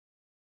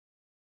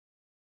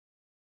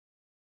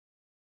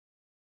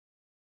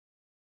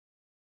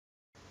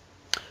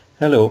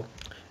Hello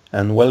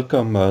and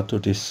welcome to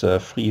this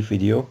free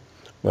video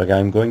where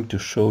I'm going to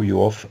show you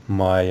off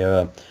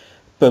my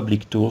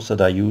public tools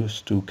that I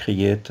use to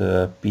create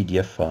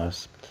PDF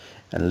files.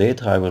 And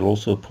later I will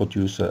also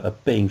produce a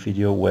paying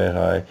video where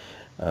I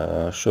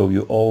show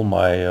you all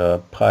my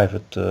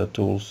private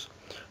tools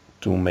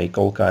to make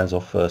all kinds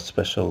of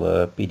special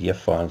PDF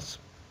files.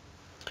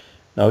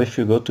 Now if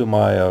you go to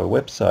my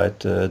website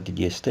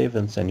Didier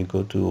Stevens and you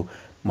go to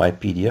my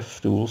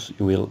PDF tools,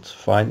 you will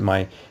find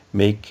my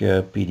make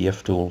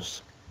PDF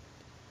tools,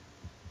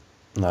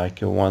 like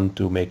one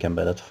to make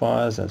embedded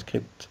files and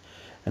script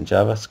and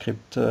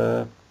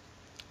JavaScript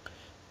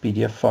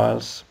PDF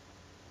files,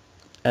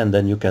 and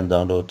then you can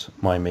download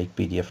my make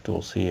PDF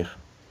tools here.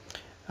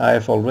 I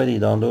have already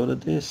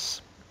downloaded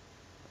this.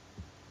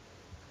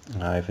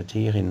 I have it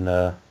here in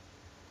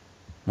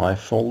my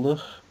folder.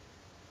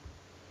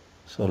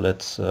 So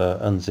let's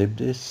unzip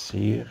this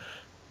here.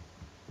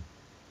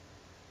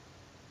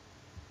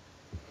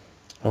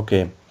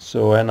 Okay,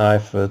 so and I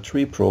have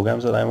three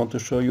programs that I want to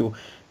show you: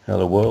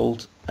 Hello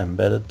World,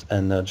 Embedded,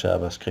 and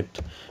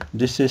JavaScript.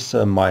 This is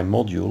my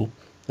module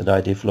that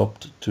I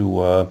developed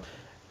to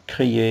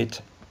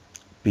create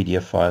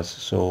PDF files.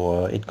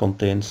 So it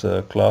contains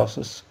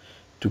classes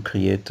to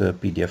create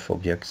PDF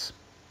objects.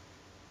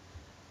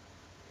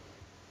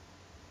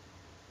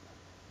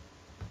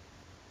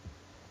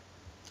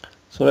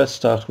 So let's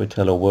start with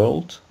Hello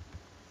World.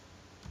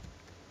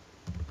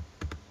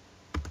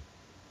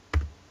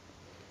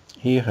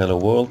 Here Hello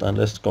World, and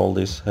let's call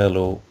this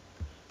hello.pdf.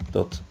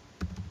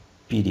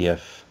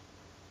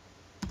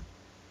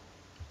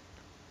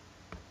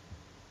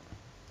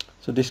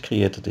 So this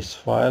created this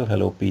file,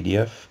 hello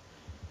PDF,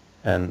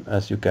 and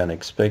as you can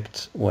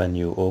expect, when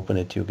you open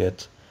it you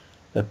get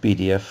a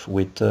PDF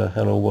with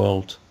Hello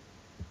World.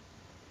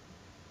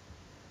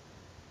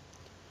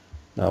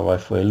 Now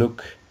if we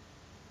look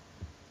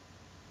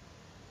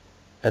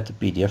at the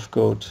PDF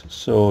code,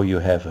 so you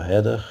have a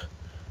header,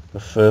 a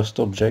first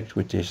object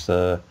which is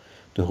the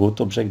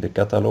root object, the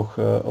catalog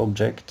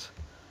object,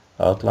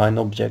 outline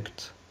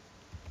object,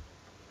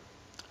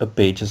 a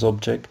pages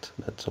object,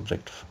 that's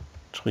object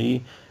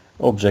 3,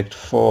 object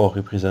 4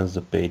 represents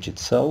the page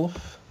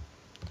itself,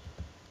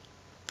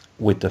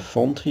 with the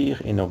font here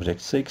in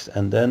object 6,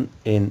 and then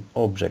in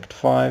object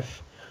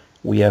 5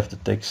 we have the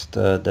text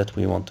that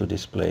we want to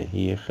display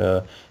here,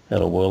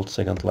 hello world,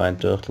 second line,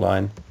 third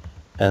line,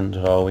 and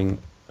drawing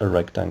a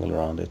rectangle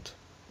around it.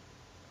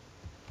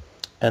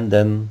 And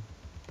then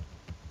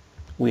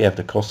we have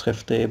the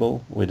crossref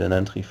table with an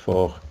entry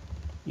for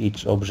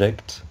each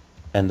object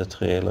and the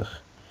trailer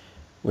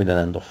with an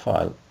end of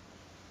file.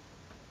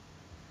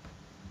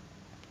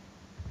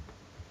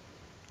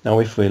 Now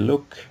if we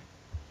look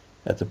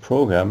at the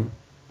program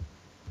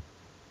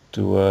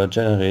to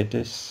generate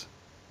this,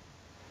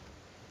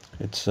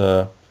 it's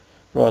a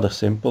rather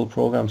simple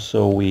program.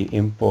 So we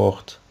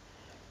import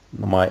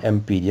my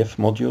mpdf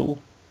module,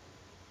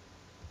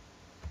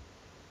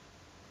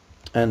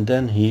 and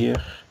then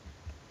here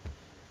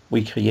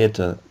we create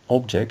an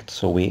object.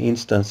 So we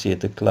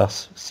instantiate the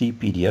class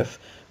cpdf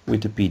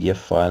with the PDF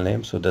file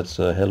name, so that's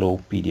a hello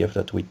PDF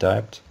that we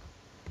typed,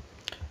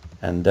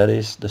 and that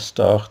is the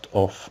start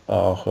of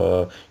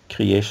our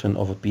creation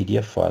of a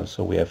PDF file.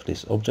 So we have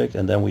this object,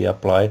 and then we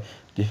apply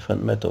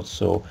different methods.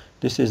 So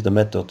this is the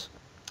method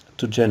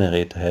to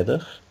generate a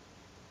header,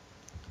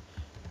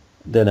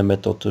 then a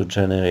method to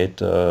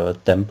generate a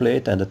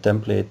template, and the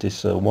template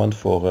is one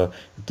for a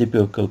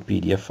typical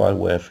PDF file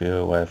where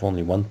you have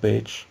only one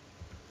page.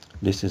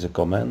 This is a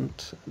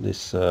comment.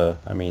 This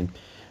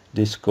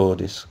this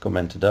code is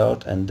commented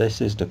out, and this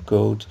is the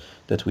code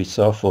that we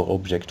saw for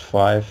object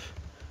 5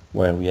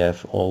 where we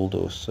have all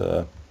those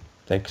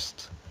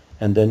text.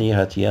 And then here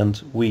at the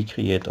end we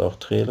create our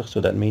trailer.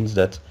 So that means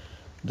that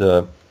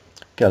the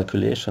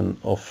calculation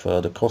of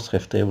the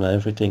crossref table and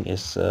everything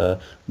is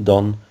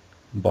done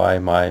by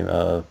my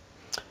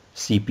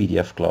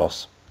cpdf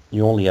class.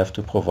 You only have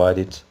to provide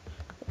it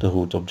the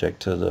root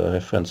object, the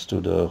reference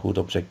to the root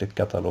object, the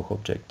catalog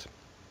object.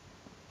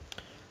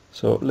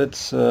 So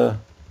let's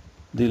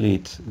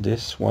delete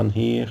this one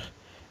here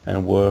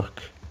and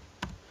work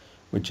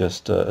with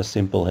just a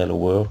simple hello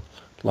world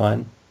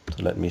line.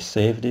 So let me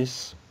save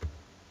this.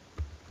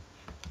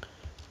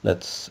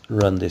 Let's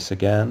run this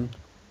again.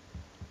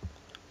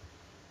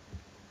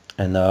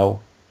 And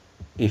now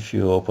if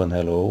you open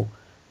hello,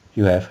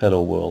 you have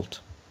hello world.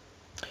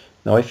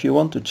 Now if you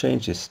want to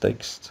change this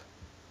text,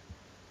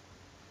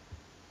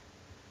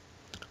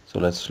 so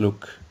let's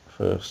look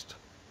first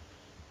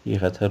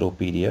here at hello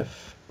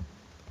PDF.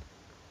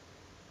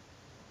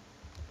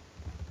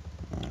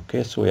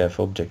 Okay, so we have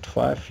object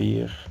 5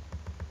 here,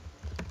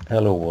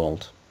 hello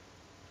world.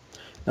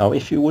 Now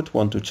if you would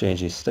want to change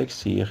this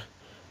text here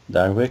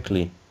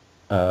directly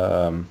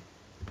in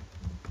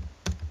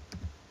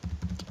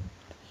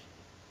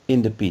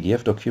the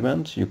PDF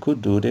document, you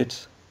could do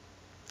this,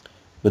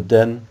 but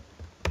then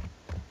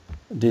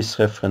this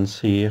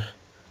reference here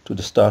to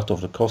the start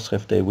of the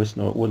crossref table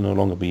will no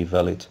longer be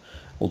valid,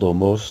 although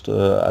most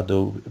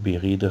Adobe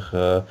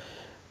Reader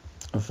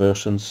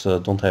versions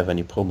don't have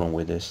any problem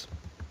with this.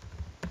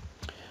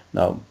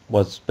 Now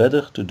what's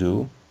better to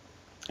do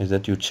is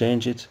that you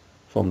change it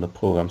from the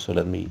program. So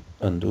let me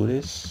undo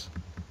this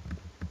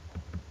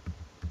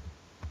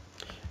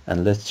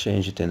and let's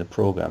change it in the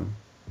program.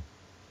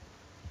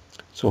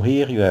 So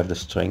here you have the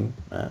string.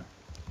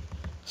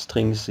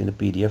 Strings in the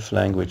PDF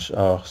language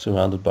are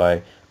surrounded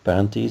by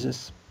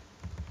parentheses.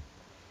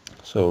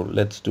 So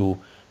let's do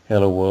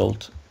hello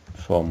world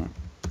from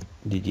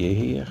Didier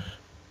here.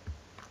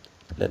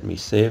 Let me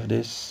save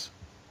this,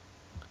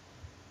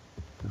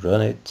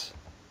 run it.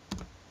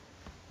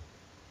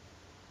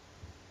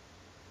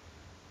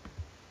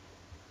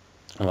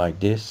 Like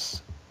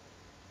this,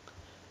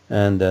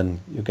 and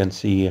then you can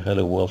see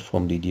hello world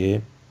from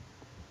Didier,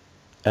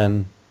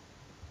 and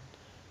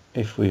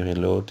if we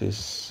reload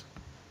this,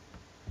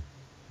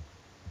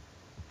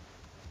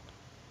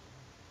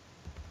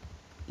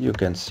 you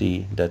can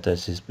see that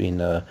this has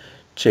been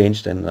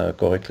changed and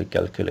correctly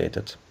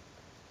calculated.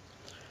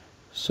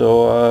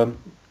 So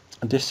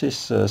this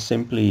is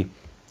simply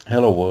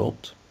hello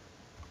world.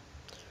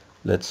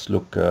 Let's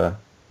look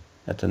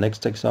at the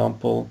next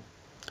example,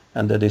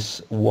 and that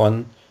is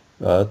one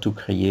to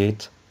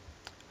create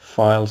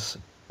files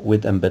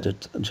with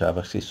embedded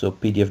JavaScript, so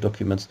PDF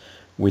documents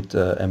with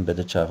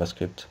embedded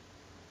JavaScript.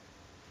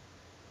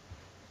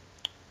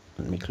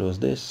 Let me close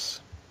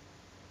this.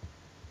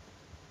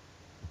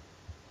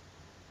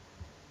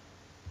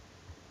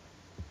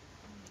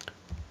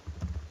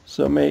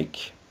 So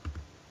make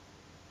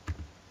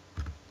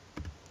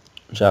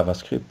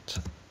JavaScript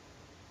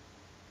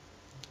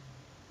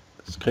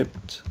script.pdf,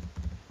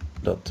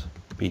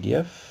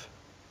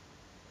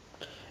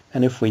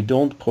 and if we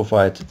don't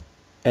provide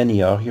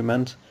any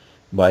argument,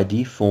 by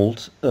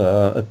default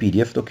a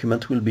PDF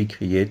document will be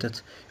created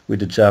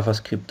with a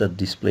JavaScript that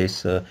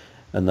displays an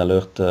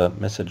alert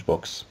message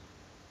box.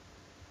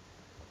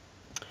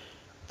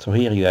 So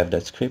here you have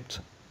that script.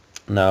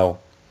 Now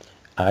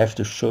I have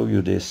to show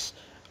you this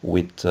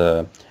with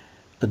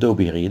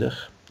Adobe Reader.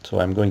 So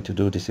I'm going to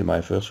do this in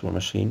my virtual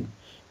machine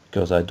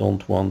because I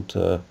don't want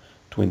to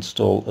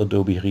install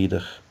Adobe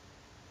Reader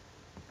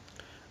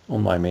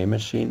on my main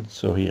machine.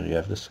 So here you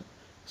have this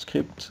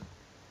script,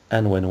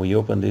 and when we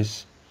open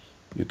this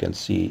you can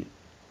see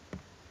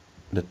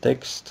the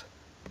text,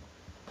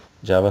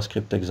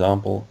 JavaScript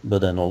example,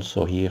 but then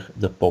also here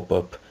the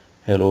pop-up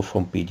hello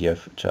from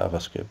PDF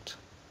JavaScript.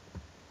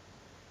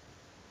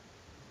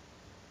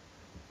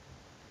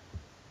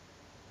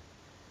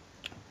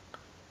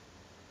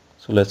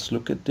 So let's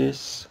look at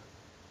this,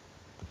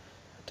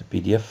 the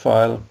PDF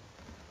file,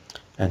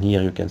 and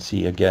here you can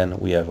see again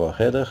we have our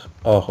header,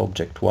 our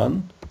object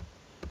 1,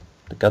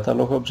 the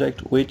catalog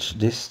object, which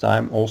this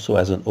time also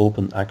has an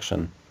open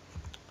action,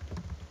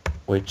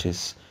 which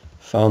is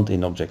found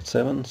in object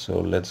 7. So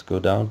let's go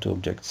down to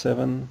object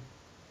 7.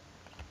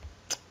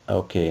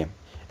 Okay,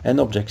 and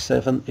object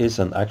 7 is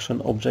an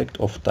action object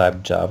of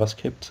type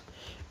JavaScript,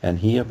 and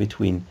here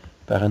between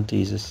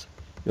parentheses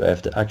you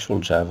have the actual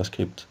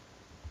JavaScript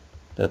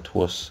that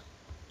was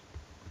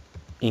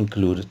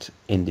included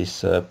in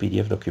this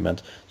PDF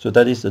document. So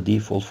that is the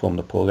default from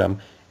the program.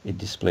 It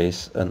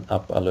displays an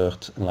app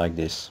alert like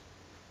this.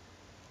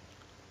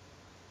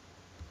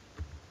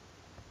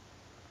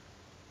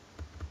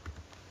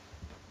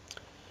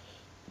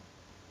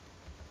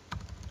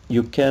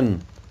 You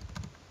can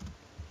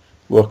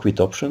work with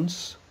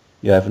options.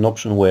 You have an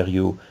option where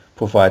you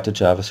provide the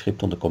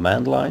JavaScript on the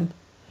command line,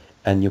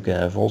 and you can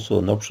have also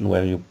an option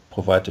where you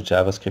provide the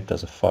JavaScript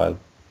as a file.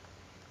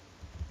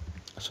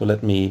 So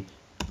let me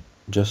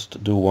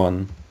just do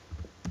one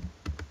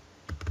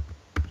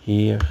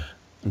here,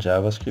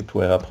 JavaScript,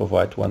 where I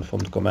provide one from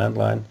the command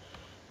line,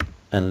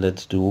 and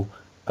let's do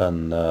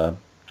an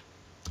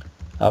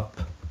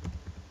app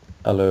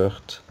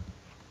alert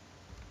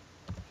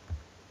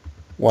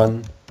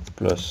 1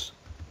 +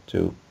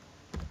 2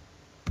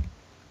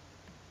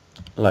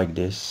 like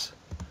this,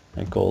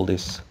 and call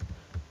this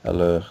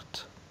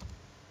alert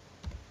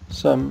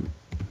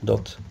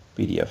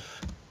sum.pdf.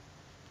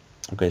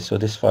 Okay, so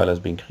this file has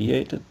been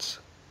created.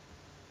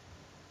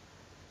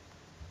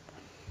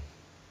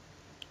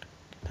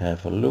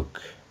 Have a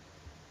look.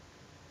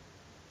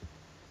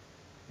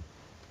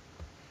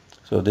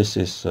 So this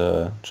is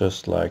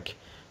just like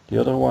the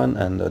other one,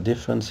 and the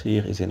difference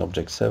here is in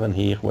object 7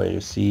 here, where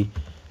you see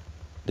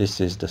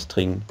this is the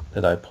string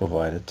that I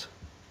provided.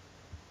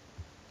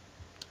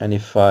 And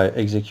if I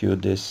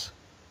execute this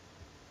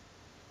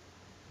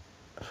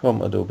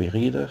from Adobe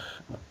Reader,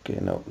 okay,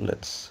 now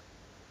let's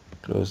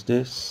close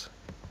this.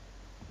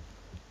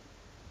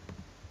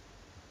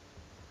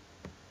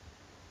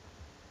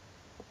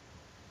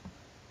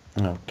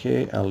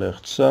 Okay,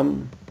 alert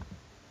sum.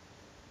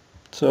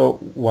 So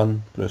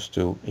 1 +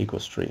 2 =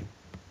 3.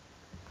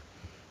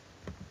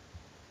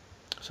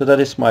 So that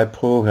is my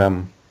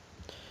program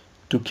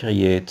to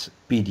create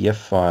PDF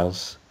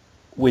files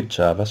with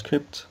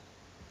JavaScript.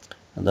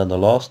 And then the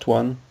last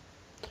one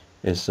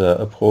is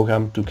a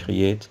program to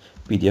create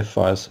PDF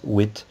files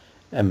with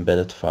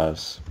embedded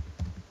files.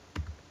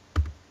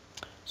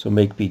 So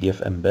make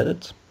PDF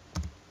embedded.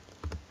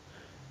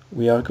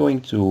 we are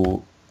going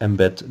to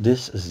embed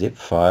this zip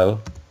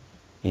file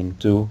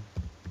into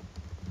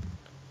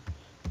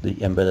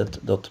the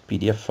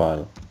embedded.pdf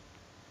file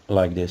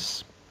like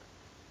this.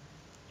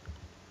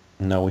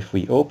 Now if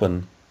we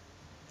open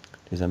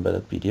this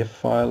embedded PDF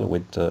file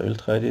with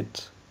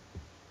UltraEdit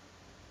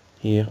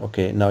here,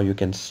 okay, now you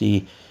can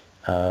see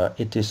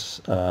it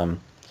is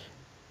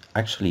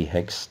actually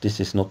hex.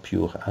 This is not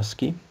pure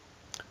ASCII,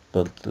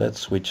 but let's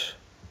switch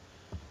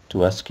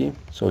to ASCII.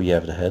 So you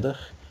have the header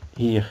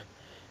here,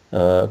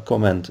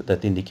 comment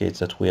that indicates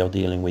that we are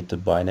dealing with the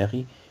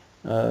binary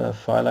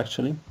file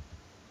actually.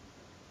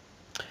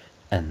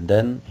 And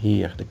then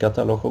here the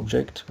catalog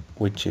object,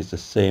 which is the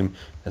same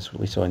as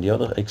we saw in the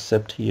other,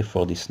 except here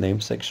for these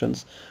name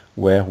sections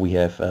where we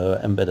have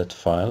embedded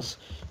files.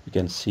 You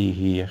can see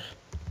here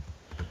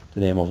the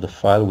name of the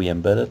file we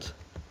embedded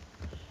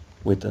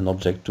with an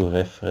object to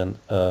reference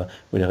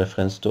with a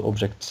reference to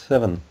object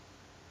 7.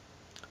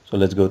 So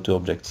let's go to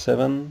object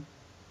 7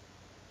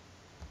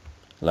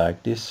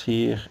 like this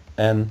here,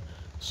 and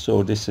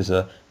so this is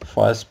a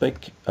file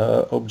spec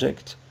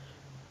object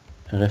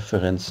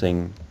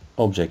referencing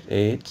object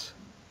 8,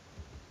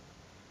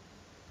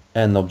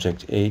 and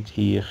object 8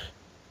 here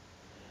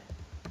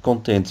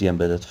contains the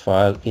embedded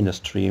file in a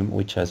stream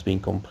which has been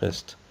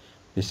compressed.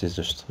 This is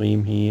the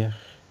stream here.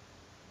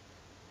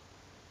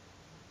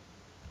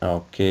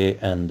 Okay,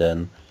 and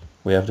then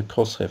we have the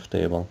crossref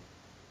table.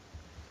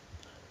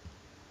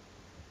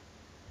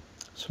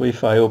 So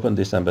if I open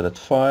this embedded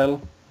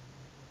file,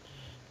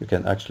 you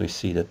can actually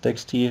see the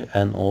text here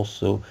and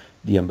also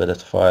the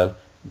embedded file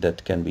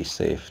that can be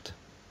saved,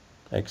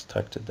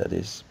 extracted that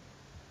is.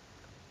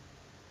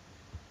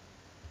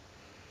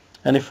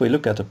 And if we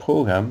look at the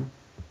program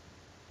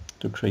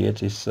to create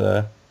this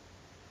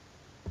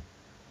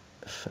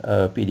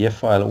PDF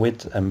file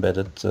with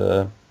embedded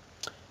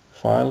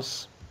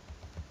files,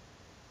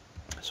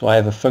 so I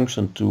have a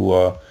function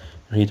to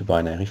read a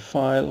binary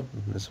file,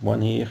 there's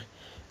one here,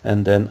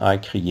 and then I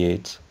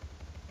create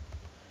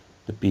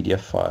the PDF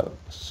file.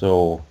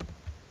 So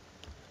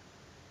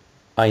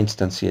I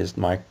instantiate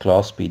my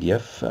class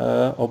PDF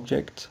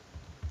object,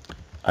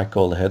 I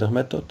call the header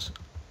method,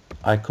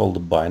 I call the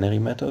binary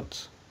method,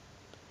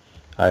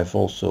 I have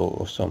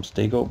also some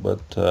stego,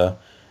 but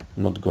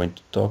I'm not going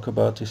to talk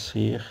about this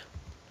here.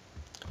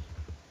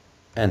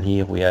 And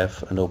here we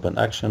have an open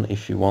action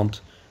if you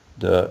want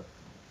the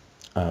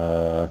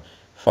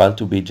file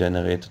to be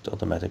generated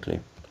automatically,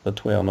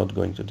 but we are not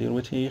going to deal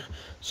with here.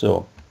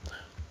 So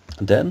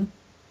then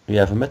we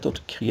have a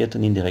method create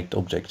an indirect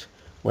object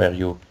where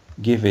you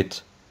give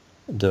it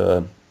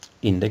the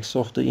index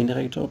of the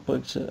indirect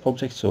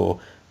object, so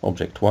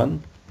object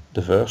 1,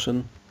 the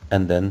version,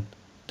 and then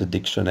the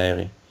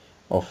dictionary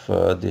of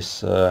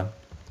this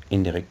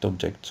indirect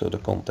object, so the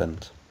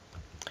content.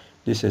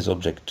 This is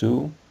object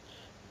 2,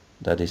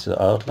 that is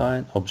the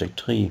outline. Object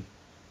 3,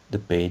 the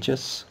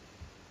pages.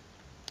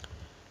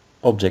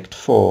 Object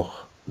 4,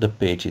 the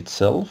page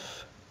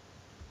itself.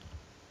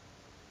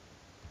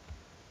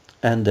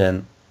 And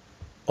then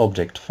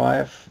object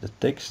 5, the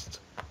text.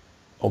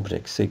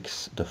 Object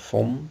 6, the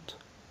font.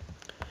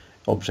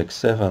 Object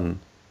 7,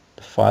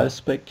 the file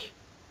spec.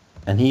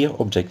 And here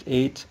object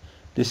 8,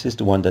 this is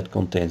the one that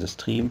contains a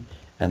stream,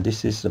 and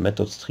this is the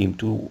method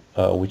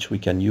stream2 which we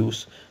can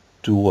use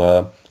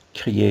to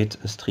create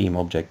a stream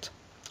object.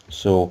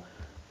 So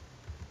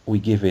we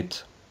give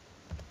it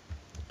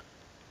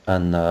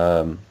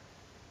an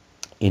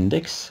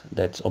index,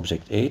 that's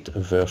object 8,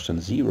 version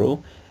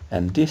 0,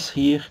 and this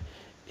here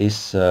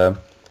is the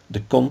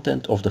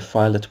content of the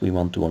file that we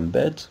want to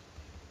embed.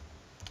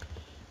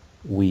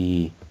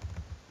 We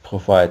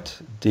provide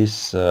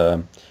this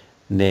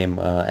name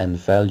and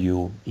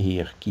value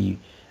here, key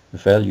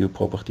value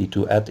property,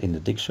 to add in the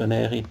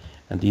dictionary,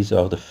 and these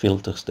are the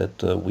filters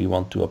that we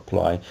want to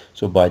apply.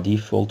 So by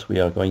default we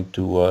are going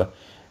to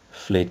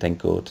flat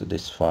encode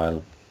this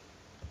file.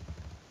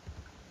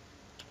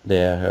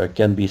 There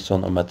can be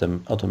some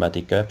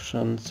automatic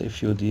options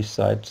if you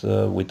decide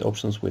with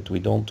options, but we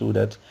don't do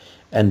that.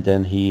 And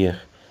then here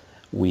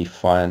we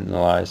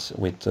finalize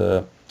with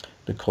the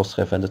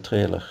crossref and the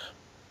trailer.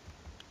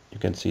 You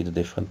can see the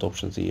different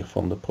options here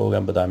from the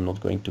program, but I'm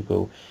not going to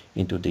go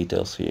into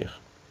details here.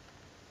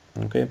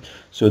 Okay,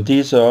 so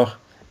these are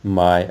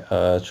my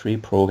 3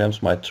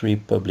 programs, my 3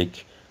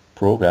 public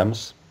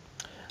programs.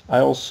 I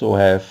also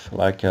have,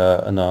 like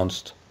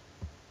announced,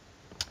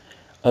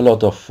 a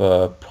lot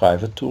of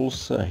private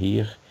tools.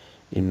 Here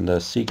in the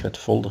secret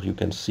folder you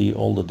can see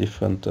all the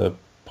different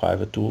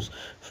private tools.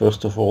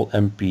 First of all,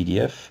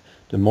 MPDF,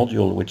 the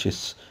module, which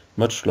is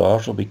much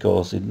larger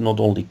because it not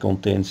only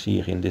contains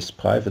here in this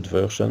private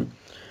version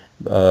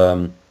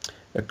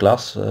a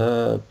class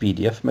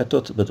PDF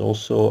method, but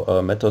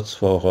also methods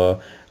for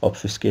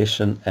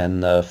obfuscation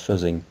and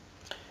fuzzing.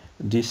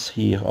 These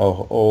here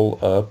are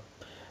all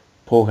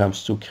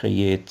programs to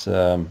create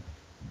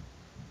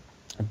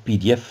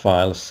PDF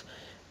files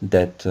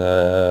that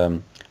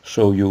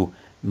show you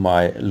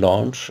my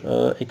launch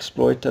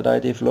exploit that I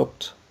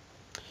developed.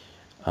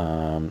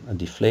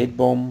 Deflate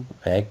bomb,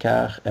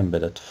 ECAR,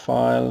 embedded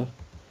file,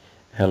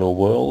 hello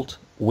world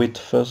with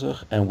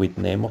fuzzer and with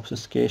name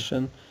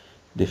obfuscation,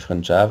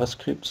 different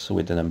JavaScripts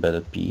with an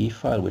embedded PE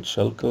file with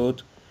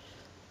shellcode,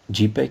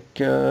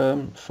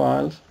 JPEG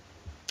file,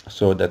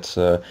 so that's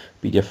a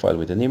PDF file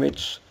with an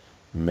image,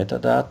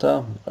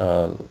 metadata,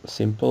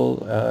 simple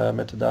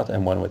metadata,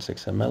 and one with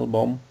XML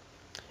BOM,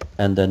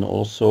 and then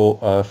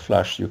also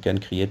Flash. You can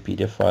create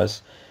PDF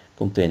files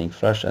containing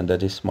Flash, and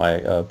that is my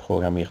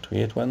program here to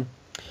create one.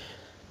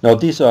 Now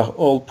these are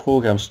all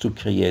programs to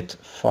create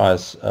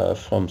files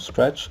from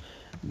scratch,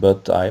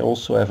 but I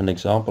also have an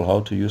example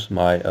how to use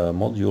my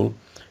module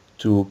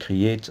to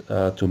create,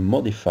 to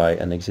modify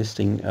an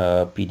existing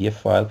PDF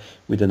file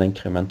with an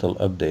incremental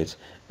update.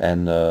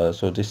 And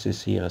so this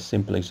is here a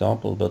simple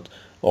example, but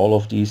all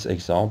of these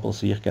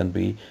examples here can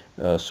be,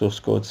 source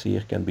codes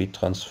here can be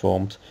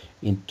transformed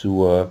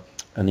into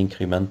an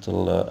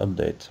incremental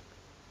update.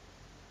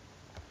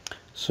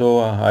 So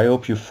I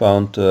hope you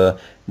found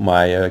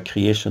my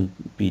creation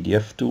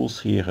PDF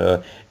tools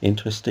here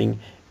interesting,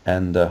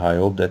 and I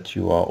hope that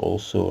you are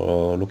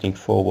also looking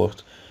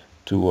forward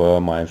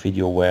to my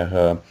video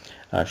where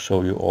I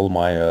show you all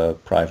my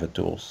private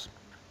tools.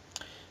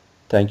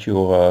 Thank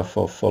you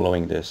for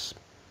following this.